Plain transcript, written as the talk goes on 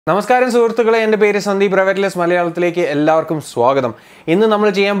നമസ്കാരം സുഹൃത്തുക്കളെ, എൻ്റെ പേര് സന്ദീപ്. RevAtlas മലയാളത്തിലേക്ക് എല്ലാവർക്കും സ്വാഗതം. ഇന്ന് നമ്മൾ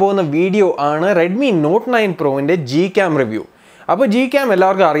ചെയ്യാൻ പോകുന്ന വീഡിയോ ആണ് Redmi Note 9 Proൻ്റെ GCam റിവ്യൂ. അപ്പോൾ GCam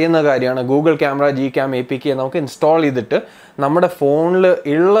എല്ലാവർക്കും അറിയുന്ന കാര്യമാണ്. ഗൂഗിൾ ക്യാമറ GCam APK നമുക്ക് ഇൻസ്റ്റാൾ ചെയ്തിട്ട് നമ്മുടെ ഫോണിൽ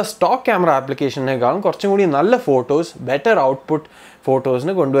ഉള്ള സ്റ്റോക്ക് ക്യാമറ ആപ്ലിക്കേഷനേക്കാളും കുറച്ചും കൂടി നല്ല ഫോട്ടോസ്, ബെറ്റർ ഔട്ട്പുട്ട്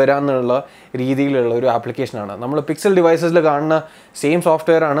ഫോട്ടോസിന് കൊണ്ടുവരാമെന്നുള്ള രീതിയിലുള്ള ഒരു ആപ്ലിക്കേഷനാണ്. നമ്മൾ പിക്സൽ ഡിവൈസസിൽ കാണുന്ന സെയിം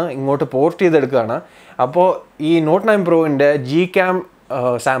സോഫ്റ്റ്വെയർ ആണ് ഇങ്ങോട്ട് പോർട്ട് ചെയ്തെടുക്കുകയാണ്. അപ്പോൾ ഈ Note 9 Proൻ്റെ GCam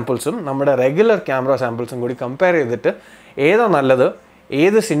സാമ്പിൾസും നമ്മുടെ റെഗുലർ ക്യാമറ സാമ്പിൾസും കൂടി കമ്പയർ ചെയ്തിട്ട് ഏതാ നല്ലത്,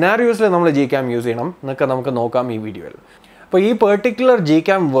 ഏത് സിനാരിയോസിൽ നമ്മൾ GCam യൂസ് ചെയ്യണം എന്നൊക്കെ നമുക്ക് നോക്കാം ഈ വീഡിയോയിൽ. അപ്പോൾ ഈ പെർട്ടിക്കുലർ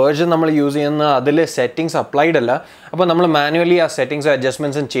GCam വേർഷൻ നമ്മൾ യൂസ് ചെയ്യുന്ന അതിൽ സെറ്റിങ്സ് അപ്ലൈഡ് അല്ല. അപ്പോൾ നമ്മൾ മാനുവലി ആ സെറ്റിങ്സും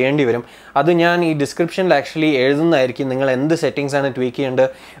അഡ്ജസ്റ്റ്മെൻറ്റ്സും ചെയ്യേണ്ടി വരും. അത് ഞാൻ ഈ ഡിസ്ക്രിപ്ഷനിൽ ആക്ച്വലി എഴുതുന്നതായിരിക്കും. നിങ്ങൾ എന്ത് സെറ്റിങ്സാണ് ട്വീക്ക് ചെയ്യേണ്ടത്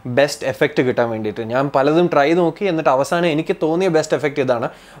ബെസ്റ്റ് എഫക്റ്റ് കിട്ടാൻ വേണ്ടിയിട്ട്. ഞാൻ പലതും ട്രൈ നോക്കി, എന്നിട്ട് അവസാനം എനിക്ക് തോന്നിയ ബെസ്റ്റ് എഫക്റ്റ് ഇതാണ്.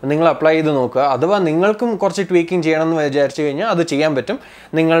 നിങ്ങൾ അപ്ലൈ ചെയ്ത് നോക്കുക. അഥവാ നിങ്ങൾക്കും കുറച്ച് ട്വീക്കിംഗ് ചെയ്യണമെന്ന് വിചാരിച്ചു കഴിഞ്ഞാൽ അത് ചെയ്യാൻ പറ്റും.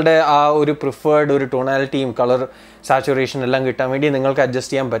 നിങ്ങളുടെ ആ ഒരു പ്രിഫേർഡ് ഒരു ടോണാലിറ്റിയും കളർ സാച്ചുറേഷൻ എല്ലാം കിട്ടാൻ വേണ്ടി നിങ്ങൾക്ക്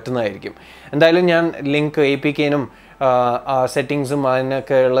അഡ്ജസ്റ്റ് ചെയ്യാൻ പറ്റുന്നതായിരിക്കും. എന്തായാലും ഞാൻ ലിങ്ക് APKനും സെറ്റിങ്സും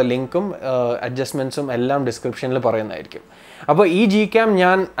അതിനൊക്കെയുള്ള ലിങ്കും അഡ്ജസ്റ്റ്മെൻറ്റ്സും എല്ലാം ഡിസ്ക്രിപ്ഷനിൽ പറയുന്നതായിരിക്കും. അപ്പോൾ ഈ GCam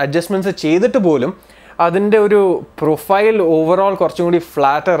ഞാൻ അഡ്ജസ്റ്റ്മെൻറ്റ്സ് ചെയ്തിട്ട് പോലും അതിൻ്റെ ഒരു പ്രൊഫൈൽ ഓവറോൾ കുറച്ചും കൂടി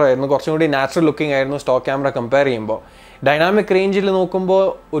ഫ്ലാറ്റർ ആയിരുന്നു, കുറച്ചും കൂടി നാച്ചുറൽ ലുക്കിംഗ് ആയിരുന്നു സ്റ്റോക്ക് ക്യാമറ കമ്പയർ ചെയ്യുമ്പോൾ. ഡൈനാമിക് റേഞ്ചിൽ നോക്കുമ്പോൾ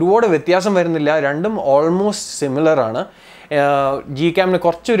ഒരുപാട് വ്യത്യാസം വരുന്നില്ല, രണ്ടും ഓൾമോസ്റ്റ് സിമിലർ ആണ്. GCamന്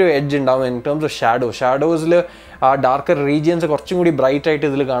കുറച്ചൊരു എഡ്ജ് ഉണ്ടാവും ഇൻ ടേംസ് ഓഫ് ഷാഡോസിൽ ആ ഡാർക്കർ റീജിയൻസ് കുറച്ചും കൂടി ബ്രൈറ്റ് ആയിട്ട്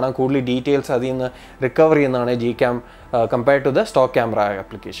ഇതിൽ കാണാം. കൂടുതൽ ഡീറ്റെയിൽസ് അതിൽ നിന്ന് റിക്കവർ ചെയ്യുന്നതാണ് GCam compare to the stock camera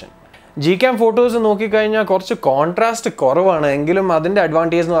application. GCam photos നോക്കിക്കഴിഞ്ഞാൽ കുറച്ച് കോൺട്രാസ്റ്റ് കുറവാണ്. എങ്കിലും അതിൻ്റെ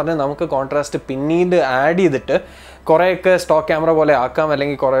അഡ്വാൻറ്റേജ് എന്ന് പറഞ്ഞാൽ നമുക്ക് കോൺട്രാസ്റ്റ് പിന്നീട് ആഡ് ചെയ്തിട്ട് കുറേയൊക്കെ സ്റ്റോക്ക് ക്യാമറ പോലെ ആക്കാം,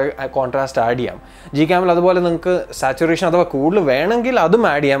 അല്ലെങ്കിൽ കുറേ കോൺട്രാസ്റ്റ് ആഡ് ചെയ്യാം. GCamൽ അതുപോലെ നിങ്ങൾക്ക് സാച്ചുറേഷൻ അഥവാ കൂടുതൽ വേണമെങ്കിൽ അതും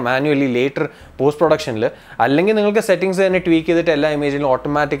ആഡ് ചെയ്യാം മാനുവലി ലേറ്റർ പോസ്റ്റ് പ്രൊഡക്ഷനിൽ. അല്ലെങ്കിൽ നിങ്ങൾക്ക് സെറ്റിങ്സ് തന്നെ ട്വീക്ക് ചെയ്തിട്ട് എല്ലാ ഇമേജിലും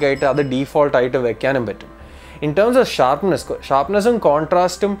ഓട്ടോമാറ്റിക്കായിട്ട് അത് ഡീഫോൾട്ടായിട്ട് വെക്കാനും പറ്റും. ഇൻ ടേംസ് ഓഫ് ഷാർപ്നെസ്സും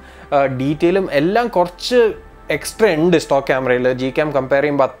കോൺട്രാസ്റ്റും ഡീറ്റെയിലും എല്ലാം കുറച്ച് എക്സ്ട്രാ ഉണ്ട് സ്റ്റോക്ക് ക്യാമറയിൽ. GCam കമ്പയർ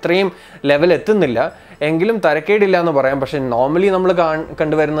ചെയ്യുമ്പോൾ അത്രയും ലെവൽ എത്തുന്നില്ല, എങ്കിലും തരക്കേടില്ല എന്ന് പറയാം. പക്ഷേ നോർമലി നമ്മൾ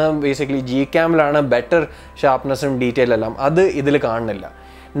കണ്ടുവരുന്നത് ബേസിക്കലി GCamലാണ് ബെറ്റർ ഷാർപ്നെസ്സും ഡീറ്റെയിൽ എല്ലാം. അത് ഇതിൽ കാണുന്നില്ല.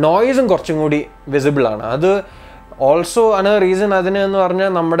 നോയ്സും കുറച്ചും കൂടി വിസിബിളാണ്. അത് ഓൾസോ അനദർ റീസൺ അതിന് എന്ന്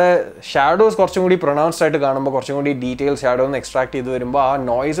പറഞ്ഞാൽ നമ്മുടെ ഷാഡോസ് കുറച്ചും കൂടി പ്രൊണൗൺസ്ഡ് ആയിട്ട് കാണുമ്പോൾ, കുറച്ചും കൂടി ഡീറ്റെയിൽ ഷാഡോന്ന് എക്സ്ട്രാക്ട് ചെയ്ത് വരുമ്പോൾ ആ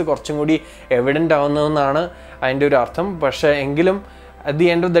നോയ്സ് കുറച്ചും കൂടി എവിഡൻ്റ് ആവുന്നതെന്നാണ് അതിൻ്റെ ഒരു അർത്ഥം. പക്ഷേ എങ്കിലും at the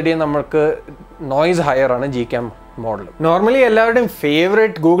end of the day നമുക്ക് നോയ്സ് ഹയർ ആണ് GCam മോഡൽ. നോർമലി എല്ലാവരുടെയും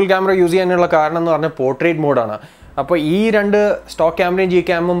ഫേവറേറ്റ് ഗൂഗിൾ ക്യാമറ യൂസ് ചെയ്യാനുള്ള കാരണം എന്ന് പറഞ്ഞാൽ പോർട്രേറ്റ് മോഡാണ്. അപ്പോൾ ഈ രണ്ട് സ്റ്റോക്ക് ക്യാമറയും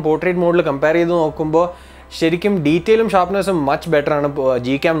GCamഉം പോർട്രേറ്റ് മോഡിൽ കമ്പയർ ചെയ്ത് നോക്കുമ്പോൾ ശരിക്കും ഡീറ്റെയിലും ഷാർപ്നെസ്സും മച്ച് ബെറ്റർ ആണ്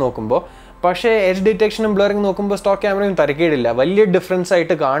GCam നോക്കുമ്പോൾ. പക്ഷേ എഡ്ജ് ഡിറ്റക്ഷനും ബ്ലറിങ് നോക്കുമ്പോൾ സ്റ്റോക്ക് ക്യാമറയും തരക്കേടില്ല, വലിയ ഡിഫറൻസ്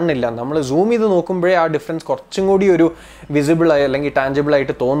ആയിട്ട് കാണുന്നില്ല. നമ്മൾ സൂം ചെയ്ത് നോക്കുമ്പോഴേ ആ ഡിഫറൻസ് കുറച്ചും കൂടി ഒരു വിസിബിളായി അല്ലെങ്കിൽ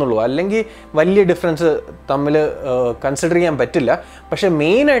ടാഞ്ചിബിളായിട്ട് തോന്നുള്ളൂ. അല്ലെങ്കിൽ വലിയ ഡിഫറൻസ് തമ്മിൽ കൺസിഡർ ചെയ്യാൻ പറ്റില്ല. പക്ഷേ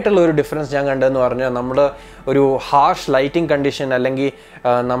മെയിനായിട്ടുള്ള ഒരു ഡിഫറൻസ് ഞാൻ കണ്ടതെന്ന് പറഞ്ഞാൽ നമ്മൾ ഒരു ഹാർഷ് ലൈറ്റിംഗ് കണ്ടീഷൻ അല്ലെങ്കിൽ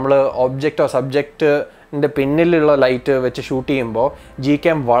നമ്മൾ ഒബ്ജക്റ്റോ സബ്ജക്റ്റിൻ്റെ പിന്നിലുള്ള ലൈറ്റ് വെച്ച് ഷൂട്ട് ചെയ്യുമ്പോൾ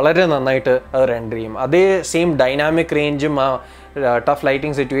GCam വളരെ നന്നായിട്ട് അത് റെൻഡർ ചെയ്യും. അതേ സെയിം ഡൈനാമിക് റേഞ്ചും ആ ടഫ്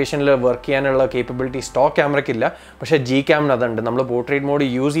ലൈറ്റിംഗ് സിറ്റുവേഷനിൽ വർക്ക് ചെയ്യാനുള്ള കേപ്പബിലിറ്റി സ്റ്റോക്ക് ക്യാമറയ്ക്കില്ല. പക്ഷേ GCamന് അതുണ്ട്. നമ്മൾ പോർട്രേറ്റ് മോഡ്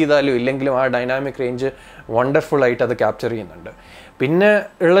യൂസ് ചെയ്താലും ഇല്ലെങ്കിലും ആ ഡൈനാമിക് റേഞ്ച് വണ്ടർഫുൾ ആയിട്ട് അത് ക്യാപ്ചർ ചെയ്യുന്നുണ്ട്. പിന്നെ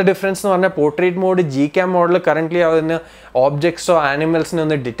ഉള്ള ഡിഫറൻസ് എന്ന് പറഞ്ഞാൽ പോർട്രേറ്റ് മോഡ് GCam മോഡിൽ കറൻ്റ്ലി അതിന് ഓബ്ജക്ട്സോ ആനിമൽസിനെ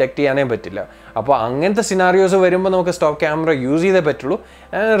ഒന്നും ഡിറ്റക്ട് ചെയ്യാനേ പറ്റില്ല. അപ്പോൾ അങ്ങനത്തെ സിനാരിയോസ് വരുമ്പോൾ നമുക്ക് സ്റ്റോക്ക് ക്യാമറ യൂസ് ചെയ്തേ പറ്റുള്ളൂ.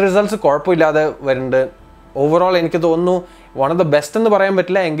 റിസൾട്ട്സ് കുഴപ്പമില്ലാതെ വരുന്നുണ്ട്. ഓവറോൾ എനിക്ക് തോന്നുന്നു വൺ ഓഫ് ദ ബെസ്റ്റ് എന്ന് പറയാൻ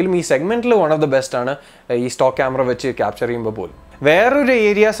പറ്റില്ല, എങ്കിലും ഈ സെഗ്മെൻറ്റിൽ വൺ ഓഫ് ദ ബെസ്റ്റ് ആണ് ഈ സ്റ്റോക്ക് ക്യാമറ വെച്ച് ക്യാപ്ചർ ചെയ്യുമ്പോൾ പോലും. വേറൊരു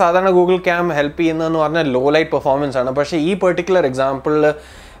ഏരിയ സാധാരണ ഗൂഗിൾ ക്യാം ഹെൽപ്പ് ചെയ്യുന്നതെന്ന് പറഞ്ഞാൽ ലോ ലൈറ്റ് പെർഫോമൻസ് ആണ്. പക്ഷേ ഈ പെർട്ടിക്കുലർ എക്സാമ്പിളിൽ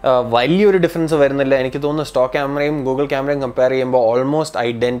വലിയൊരു ഡിഫറൻസ് വരുന്നില്ല. എനിക്ക് തോന്നുന്നു സ്റ്റോക്ക് ക്യാമറയും ഗൂഗിൾ ക്യാമറയും കമ്പയർ ചെയ്യുമ്പോൾ ഓൾമോസ്റ്റ്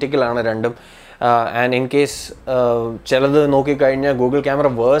ഐഡൻറ്റിക്കൽ ആണ് രണ്ടും. ആൻഡ് ഇൻ കേസ് ചിലത് നോക്കിക്കഴിഞ്ഞാൽ ഗൂഗിൾ ക്യാമറ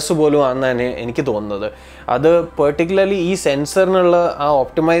വേഴ്സ് പോലും ആണെന്നാണ് എനിക്ക് തോന്നുന്നത്. അത് പെർട്ടിക്കുലർലി ഈ സെൻസറിനുള്ള ആ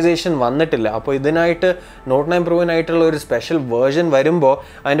ഓപ്റ്റിമൈസേഷൻ വന്നിട്ടില്ല. അപ്പോൾ ഇതിനായിട്ട് Note 9 Proവിനായിട്ടുള്ള ഒരു സ്പെഷ്യൽ വേർഷൻ വരുമ്പോൾ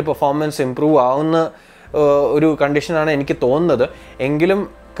അതിൻ്റെ പെർഫോമൻസ് ഇമ്പ്രൂവ് ആവുന്ന ഒരു കണ്ടീഷനാണ് എനിക്ക് തോന്നുന്നത്. എങ്കിലും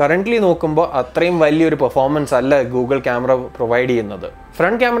കറൻ്റ്ലി നോക്കുമ്പോൾ അത്രയും വലിയൊരു പെർഫോമൻസ് അല്ല ഗൂഗിൾ ക്യാമറ പ്രൊവൈഡ് ചെയ്യുന്നത്.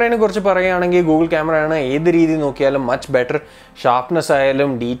 ഫ്രണ്ട് ക്യാമറയെ കുറിച്ച് പറയുകയാണെങ്കിൽ ഗൂഗിൾ ക്യാമറയാണ് ഏത് രീതി നോക്കിയാലും മച്ച് ബെറ്റർ. ഷാർപ്നെസ് ആയാലും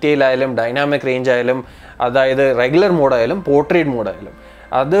ഡീറ്റെയിൽ ആയാലും ഡൈനാമിക് റേഞ്ച് ആയാലും, അതായത് റെഗുലർ മോഡായാലും പോർട്രേറ്റ് മോഡായാലും,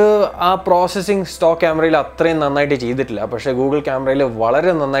 അത് ആ പ്രോസസ്സിങ് സ്റ്റോക്ക് ക്യാമറയിൽ അത്രയും നന്നായിട്ട് ചെയ്തിട്ടില്ല. പക്ഷേ ഗൂഗിൾ ക്യാമറയിൽ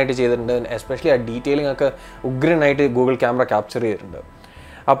വളരെ നന്നായിട്ട് ചെയ്തിട്ടുണ്ട്. എസ്പെഷ്യലി ആ ഡീറ്റെയിലിംഗ് ഒക്കെ ഉഗ്രനായിട്ട് ഗൂഗിൾ ക്യാമറ ക്യാപ്ചർ ചെയ്തിട്ടുണ്ട്.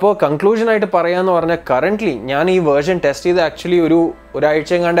 അപ്പോൾ കൺക്ലൂഷനായിട്ട് പറയാമെന്ന് പറഞ്ഞാൽ കറൻ്റ്ലി ഞാൻ ഈ വേർഷൻ ടെസ്റ്റ് ചെയ്ത് ആക്ച്വലി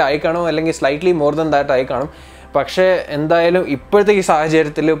ഒരാഴ്ച എങ്ങാണ്ട് ആയി കാണും, അല്ലെങ്കിൽ സ്ലൈറ്റ്ലി മോർ ദൻ ദാറ്റ് ആയി കാണും. പക്ഷേ എന്തായാലും ഇപ്പോഴത്തെ ഈ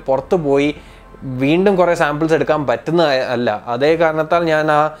സാഹചര്യത്തിൽ പുറത്ത് പോയി വീണ്ടും കുറേ സാമ്പിൾസ് എടുക്കാൻ പറ്റുന്ന അല്ല. അതേ കാരണത്താൽ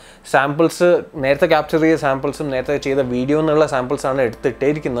ഞാൻ ആ സാമ്പിൾസ് നേരത്തെ ക്യാപ്ചർ ചെയ്ത സാമ്പിൾസും നേരത്തെ ചെയ്ത വീഡിയോ എന്നുള്ള സാമ്പിൾസാണ്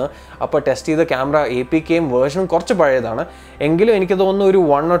എടുത്തിട്ടിരിക്കുന്നത്. അപ്പോൾ ടെസ്റ്റ് ചെയ്ത ക്യാമറ APKയും വേർഷനും കുറച്ച് പഴയതാണ്. എങ്കിലും എനിക്ക് തോന്നുന്നു ഒരു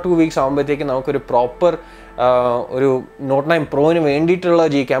 1 or 2 weeks ആകുമ്പോഴത്തേക്കും നമുക്കൊരു പ്രോപ്പർ ഒരു നോട്ട് 9 പ്രോന് വേണ്ടിയിട്ടുള്ള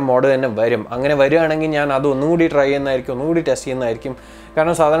GCam മോഡ് തന്നെ വരും. അങ്ങനെ വരികയാണെങ്കിൽ ഞാൻ അത് ഒന്നുകൂടി ട്രൈ ചെയ്യുന്നതായിരിക്കും, ഒന്നുകൂടി ടെസ്റ്റ് ചെയ്യുന്നതായിരിക്കും.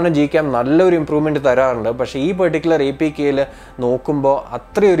 കാരണം സാധാരണ GCam നല്ലൊരു ഇമ്പ്രൂവ്മെൻറ്റ് തരാറുണ്ട്. പക്ഷേ ഈ പെർട്ടിക്കുലർ APKയിൽ നോക്കുമ്പോൾ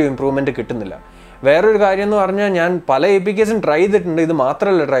അത്രയൊരു ഇമ്പ്രൂവ്മെൻറ്റ് കിട്ടുന്നില്ല. വേറൊരു കാര്യം എന്ന് പറഞ്ഞാൽ ഞാൻ പല APKസും ട്രൈ ചെയ്തിട്ടുണ്ട്, ഇത്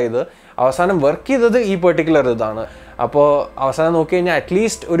മാത്രമല്ല ട്രൈ ചെയ്ത് അവസാനം വർക്ക് ചെയ്തത് ഈ പെർട്ടിക്കുലർ ഇതാണ്. അപ്പോൾ അവസാനം നോക്കി കഴിഞ്ഞാൽ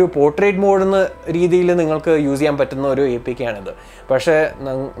അറ്റ്ലീസ്റ്റ് ഒരു പോർട്രേറ്റ് മോഡ് എന്ന രീതിയിൽ നിങ്ങൾക്ക് യൂസ് ചെയ്യാൻ പറ്റുന്ന ഒരു APK ആണിത്. പക്ഷേ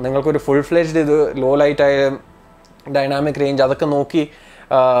നിങ്ങൾക്കൊരു ഫുൾ ഫ്ലെജ്ഡ് ഇത് ലോ ലൈറ്റ് ആയ ഡൈനാമിക് റേഞ്ച് അതൊക്കെ നോക്കി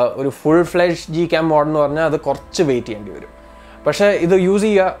ഒരു ഫുൾ ഫ്ലെജ്ഡ് GCam മോഡ് എന്ന് പറഞ്ഞാൽ അത് കുറച്ച് വെയിറ്റ് ചെയ്യേണ്ടി വരും. പക്ഷേ ഇത് യൂസ്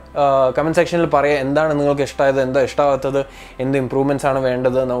ചെയ്യുക, കമൻറ്റ് സെക്ഷനിൽ പറയുക എന്താണ് നിങ്ങൾക്ക് ഇഷ്ടമായത്, എന്താ ഇഷ്ടമാകാത്തത്, എന്ത് ഇമ്പ്രൂവ്മെൻറ്റ്സ് ആണ്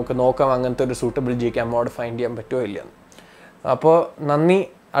വേണ്ടത്, നമുക്ക് നോക്കാം അങ്ങനത്തെ ഒരു സൂട്ടബിൾ GCam മോഡ് ഫൈൻഡ് ചെയ്യാൻ പറ്റുമോ ഇല്ലയെന്ന്. അപ്പോൾ നന്ദി,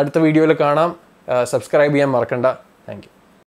 അടുത്ത വീഡിയോയിൽ കാണാം. സബ്സ്ക്രൈബ് ചെയ്യാൻ മറക്കണ്ട. Thank you.